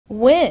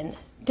When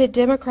did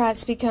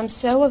Democrats become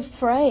so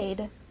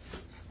afraid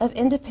of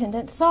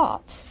independent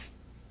thought?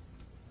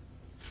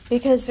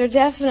 Because they're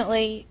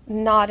definitely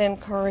not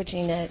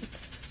encouraging it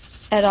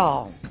at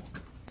all.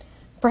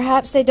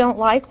 Perhaps they don't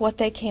like what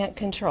they can't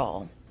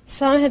control.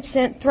 Some have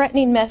sent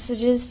threatening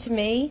messages to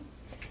me.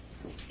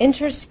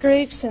 Interest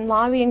groups and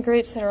lobbying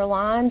groups that are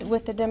aligned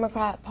with the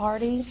Democrat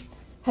Party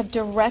have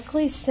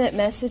directly sent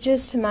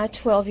messages to my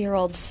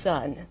 12-year-old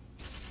son,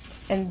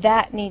 and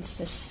that needs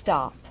to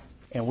stop.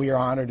 And we are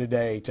honored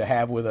today to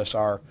have with us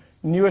our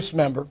newest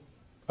member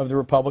of the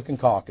Republican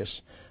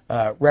caucus,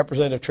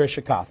 Representative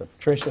Tricia Cotham.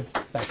 Tricia,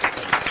 thank you.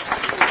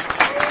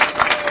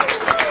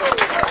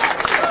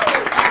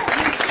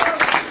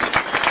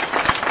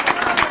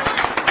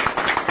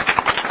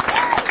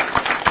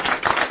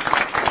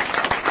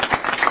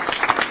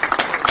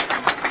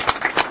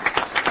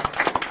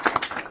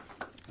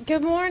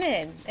 Good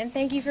morning, and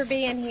thank you for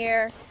being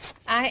here.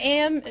 I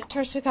am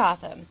Tricia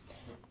Cotham.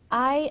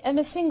 I am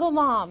a single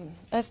mom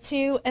of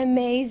two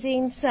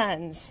amazing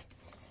sons,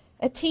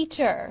 a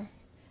teacher,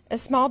 a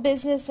small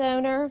business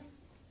owner,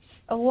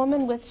 a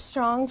woman with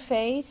strong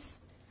faith,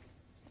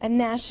 a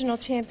national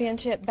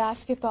championship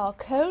basketball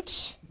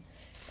coach,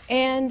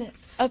 and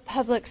a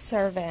public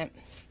servant.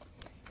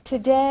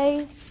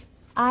 Today,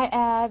 I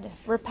add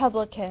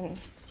Republican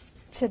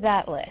to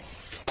that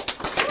list.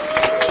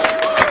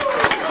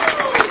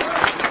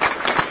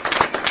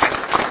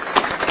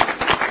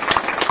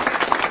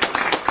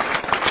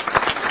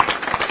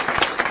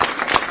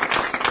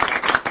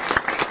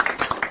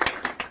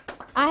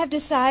 I have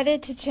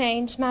decided to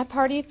change my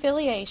party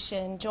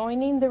affiliation,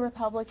 joining the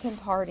Republican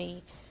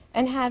Party,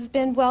 and have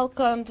been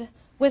welcomed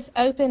with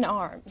open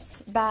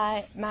arms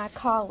by my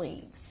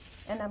colleagues,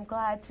 and I'm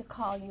glad to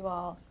call you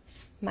all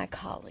my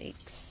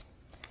colleagues.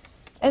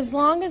 As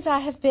long as I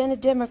have been a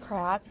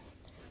Democrat,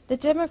 the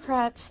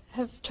Democrats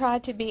have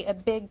tried to be a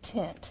big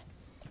tent.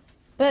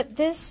 But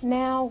this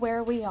now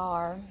where we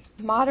are,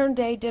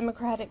 modern-day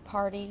Democratic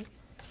Party,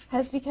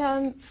 has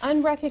become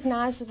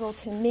unrecognizable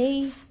to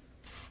me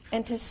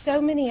and to so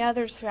many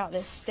others throughout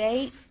this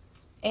state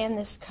and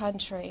this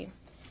country.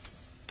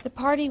 The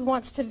party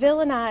wants to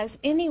villainize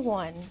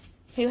anyone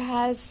who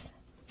has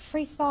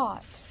free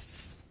thought,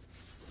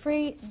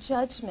 free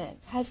judgment,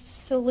 has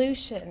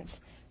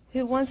solutions,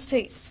 who wants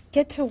to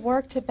get to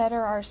work to better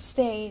our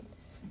state,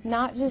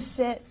 not just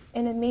sit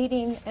in a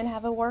meeting and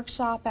have a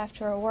workshop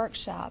after a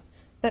workshop,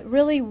 but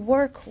really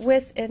work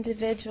with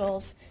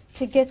individuals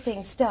to get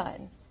things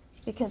done,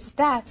 because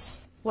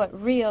that's what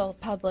real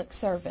public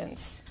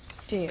servants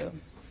do.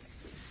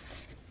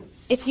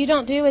 If you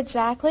don't do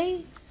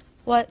exactly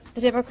what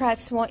the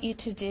Democrats want you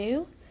to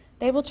do,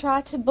 they will try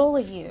to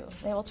bully you.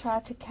 They will try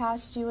to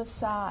cast you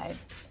aside.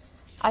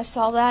 I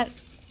saw that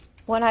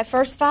when I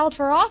first filed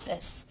for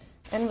office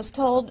and was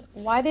told,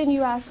 "Why didn't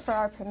you ask for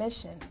our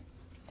permission?"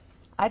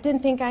 I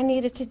didn't think I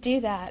needed to do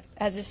that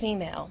as a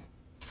female.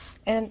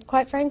 And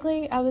quite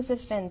frankly, I was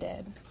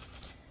offended.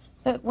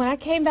 But when I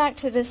came back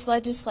to this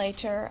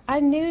legislature, I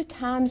knew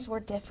times were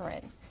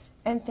different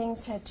and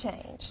things had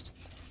changed.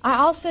 I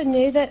also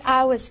knew that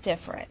I was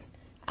different.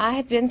 I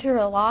had been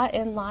through a lot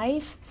in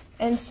life,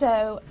 and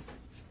so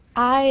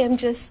I am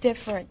just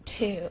different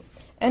too,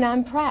 and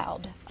I'm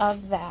proud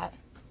of that.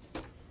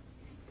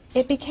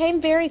 It became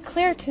very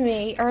clear to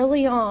me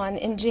early on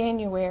in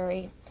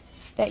January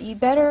that you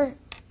better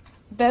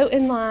vote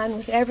in line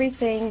with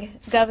everything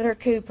Governor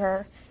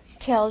Cooper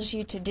tells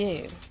you to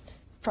do,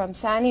 from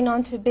signing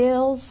onto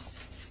bills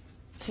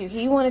to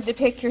he wanted to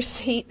pick your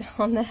seat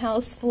on the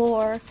House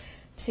floor,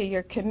 to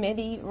your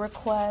committee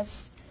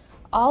requests,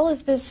 all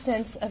of this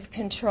sense of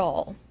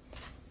control.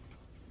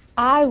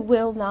 I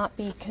will not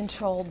be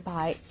controlled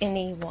by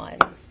anyone.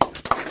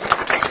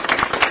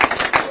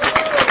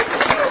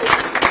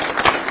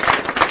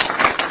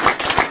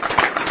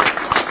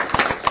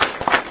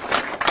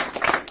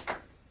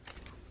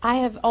 I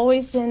have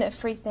always been a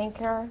free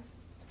thinker,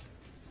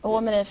 a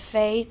woman of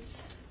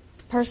faith,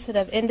 a person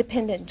of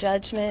independent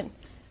judgment,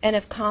 and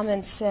of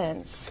common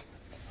sense.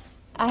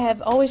 I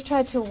have always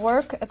tried to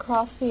work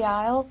across the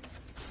aisle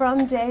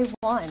from day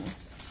one,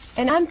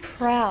 and I'm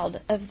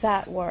proud of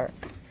that work,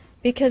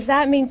 because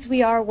that means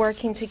we are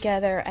working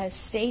together as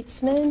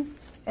statesmen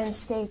and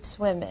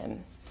stateswomen.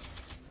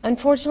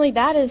 Unfortunately,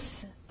 that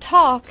is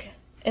talk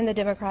in the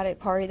Democratic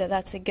Party that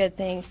that's a good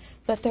thing,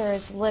 but there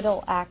is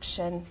little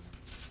action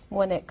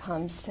when it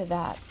comes to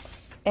that.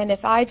 And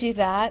if I do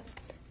that,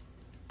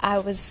 I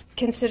was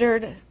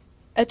considered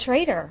a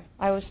traitor,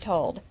 I was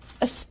told,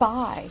 a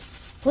spy.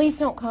 Please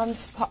don't come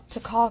to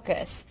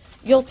caucus.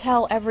 You'll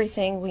tell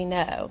everything we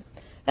know.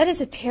 That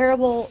is a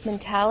terrible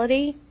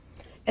mentality,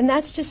 and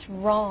that's just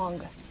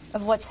wrong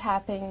of what's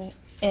happening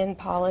in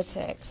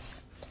politics.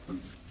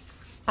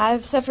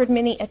 I've suffered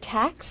many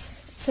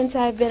attacks since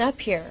I've been up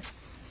here,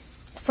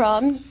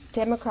 from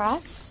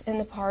Democrats in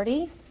the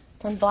party,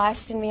 from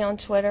blasting me on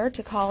Twitter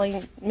to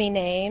calling me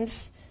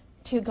names,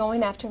 to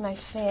going after my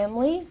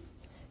family,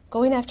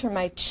 going after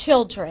my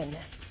children.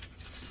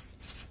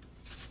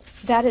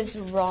 That is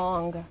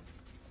wrong.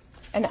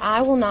 And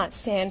I will not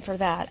stand for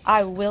that.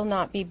 I will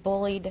not be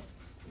bullied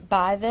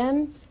by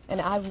them, and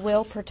I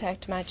will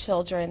protect my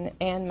children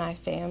and my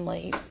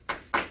family.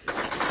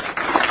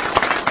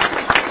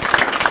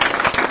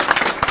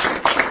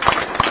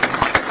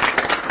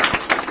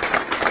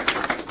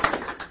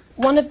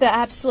 One of the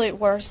absolute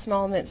worst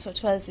moments,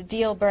 which was a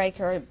deal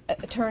breaker,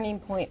 a turning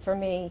point for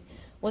me,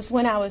 was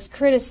when I was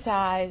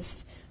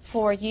criticized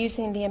for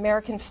using the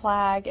American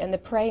flag and the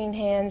praying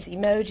hands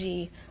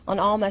emoji on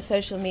all my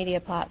social media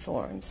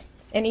platforms,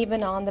 and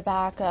even on the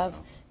back of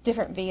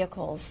different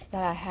vehicles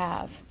that I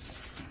have.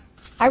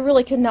 I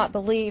really could not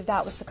believe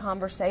that was the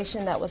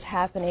conversation that was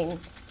happening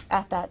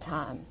at that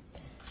time,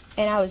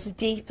 and I was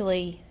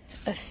deeply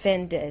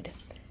offended.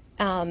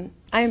 I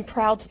am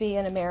proud to be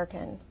an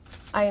American.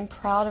 I am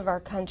proud of our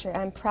country.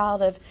 I'm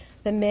proud of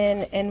the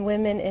men and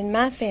women in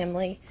my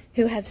family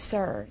who have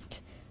served.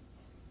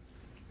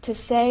 To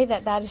say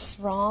that that is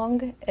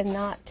wrong and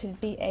not to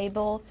be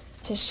able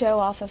to show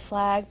off a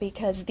flag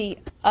because the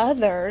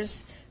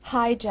others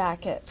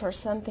hijack it for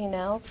something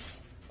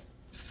else,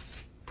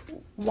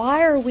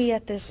 why are we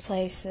at this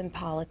place in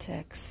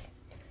politics?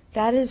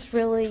 That is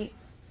really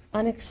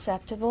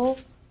unacceptable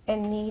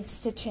and needs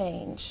to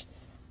change.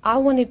 I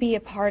want to be a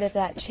part of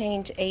that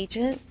change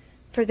agent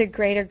for the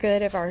greater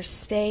good of our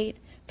state,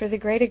 for the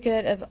greater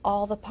good of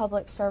all the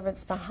public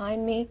servants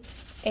behind me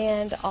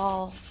and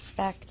all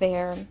back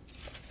there.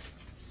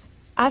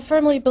 I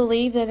firmly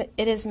believe that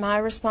it is my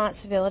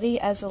responsibility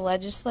as a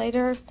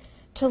legislator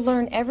to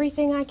learn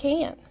everything I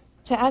can,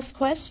 to ask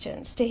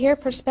questions, to hear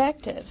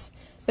perspectives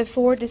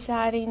before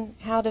deciding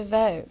how to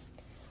vote.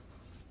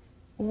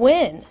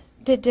 When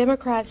did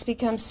Democrats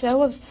become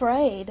so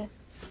afraid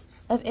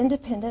of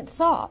independent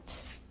thought?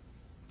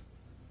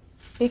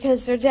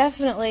 Because they're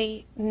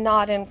definitely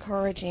not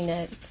encouraging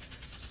it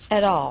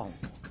at all.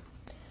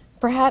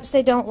 Perhaps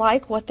they don't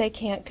like what they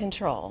can't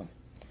control.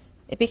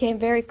 It became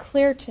very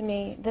clear to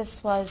me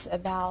this was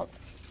about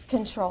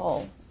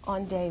control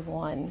on day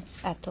one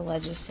at the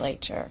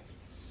legislature.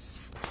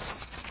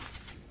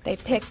 They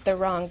picked the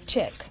wrong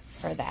chick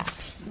for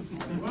that.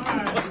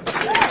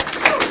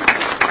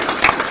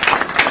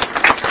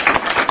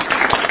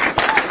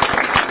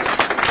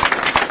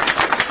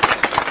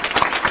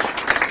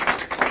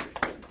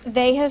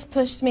 They have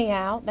pushed me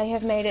out. They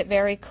have made it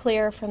very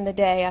clear from the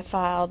day I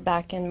filed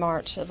back in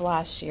March of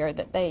last year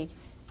that they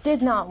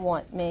did not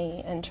want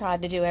me and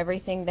tried to do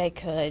everything they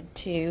could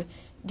to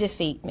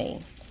defeat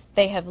me.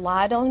 They have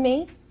lied on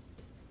me.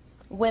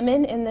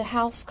 Women in the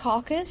House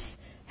caucus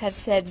have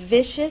said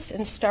vicious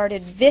and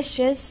started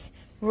vicious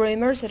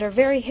rumors that are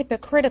very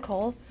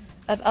hypocritical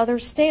of other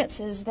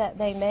stances that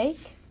they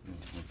make,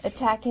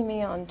 attacking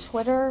me on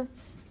Twitter,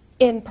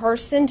 in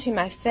person to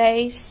my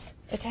face,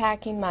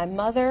 attacking my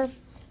mother,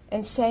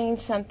 and saying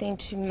something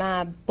to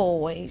my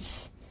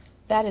boys.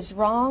 That is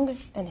wrong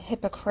and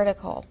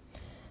hypocritical.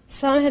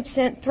 Some have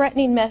sent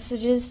threatening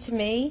messages to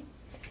me.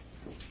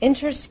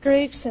 Interest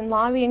groups and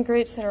lobbying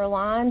groups that are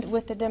aligned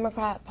with the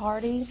Democrat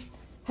Party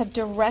have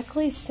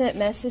directly sent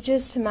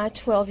messages to my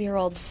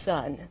 12-year-old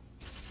son.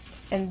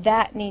 And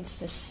that needs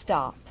to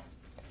stop.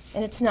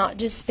 And it's not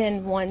just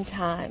been one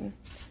time.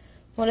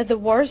 One of the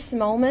worst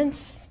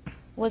moments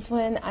was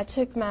when I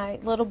took my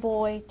little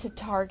boy to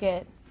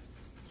Target.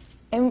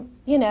 And,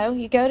 you know,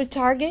 you go to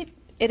Target,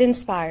 it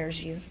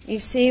inspires you. You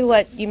see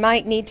what you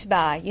might need to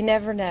buy. You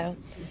never know.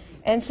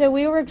 And so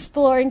we were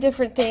exploring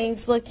different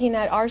things, looking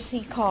at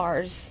RC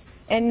cars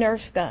and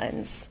Nerf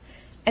guns.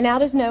 And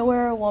out of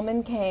nowhere, a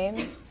woman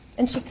came,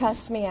 and she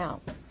cussed me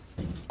out,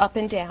 up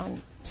and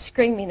down,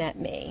 screaming at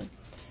me,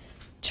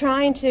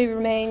 trying to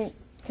remain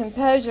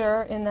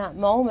composure in that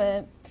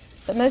moment,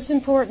 but most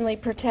importantly,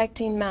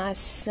 protecting my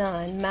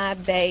son, my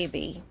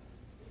baby.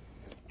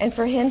 And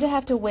for him to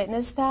have to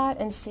witness that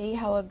and see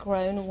how a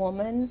grown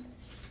woman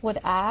would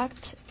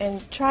act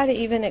and try to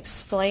even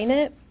explain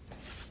it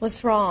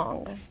was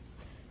wrong.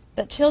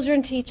 But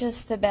children teach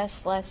us the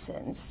best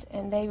lessons,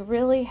 and they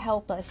really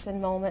help us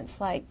in moments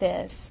like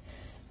this,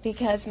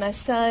 because my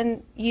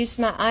son used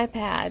my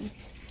iPad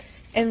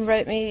and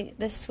wrote me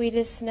the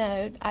sweetest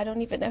note. I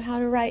don't even know how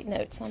to write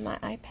notes on my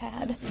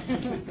iPad.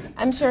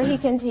 I'm sure he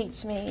can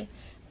teach me.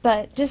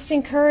 But just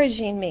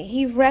encouraging me.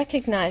 He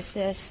recognized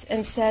this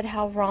and said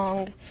how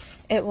wrong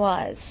it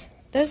was.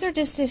 Those are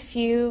just a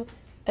few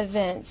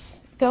events.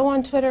 Go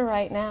on Twitter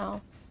right now.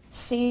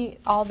 See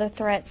all the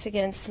threats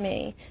against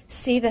me.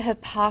 See the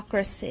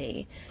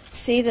hypocrisy.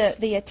 See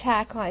the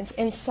attack lines,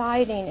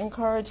 inciting,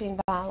 encouraging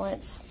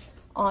violence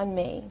on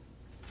me.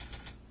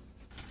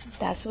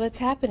 That's what's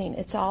happening.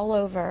 It's all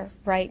over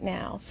right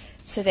now.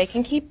 So they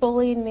can keep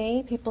bullying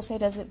me. People say,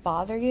 does it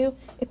bother you?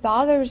 It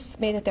bothers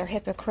me that they're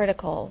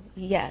hypocritical,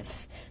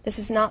 yes. This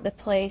is not the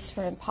place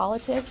for in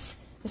politics.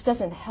 This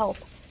doesn't help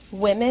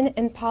women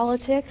in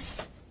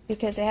politics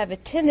because they have a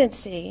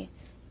tendency,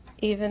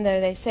 even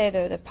though they say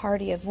they're the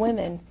party of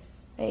women,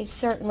 they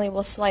certainly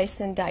will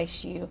slice and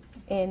dice you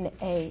in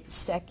a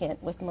second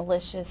with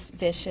malicious,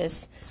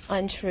 vicious,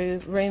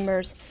 untrue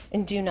rumors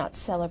and do not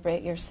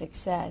celebrate your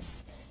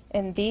success.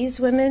 And these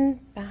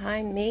women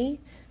behind me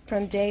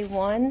from day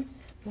one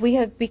we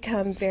have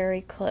become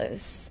very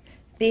close.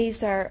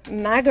 These are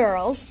my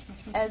girls,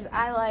 as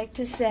I like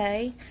to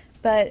say,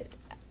 but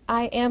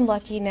I am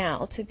lucky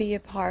now to be a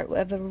part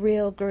of a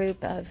real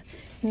group of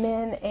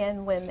men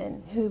and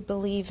women who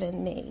believe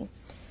in me.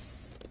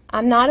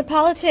 I'm not a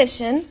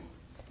politician.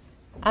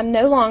 I'm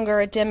no longer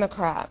a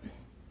Democrat,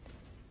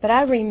 but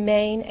I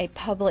remain a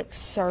public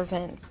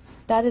servant.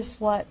 That is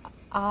what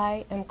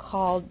I am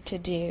called to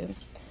do.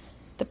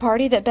 The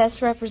party that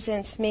best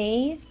represents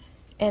me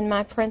and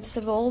my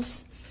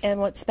principles and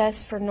what's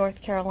best for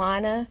North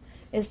Carolina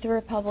is the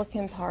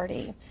Republican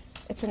Party.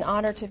 It's an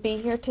honor to be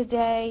here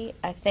today.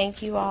 I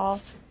thank you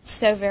all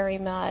so very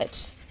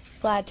much.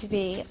 Glad to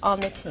be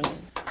on the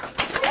team.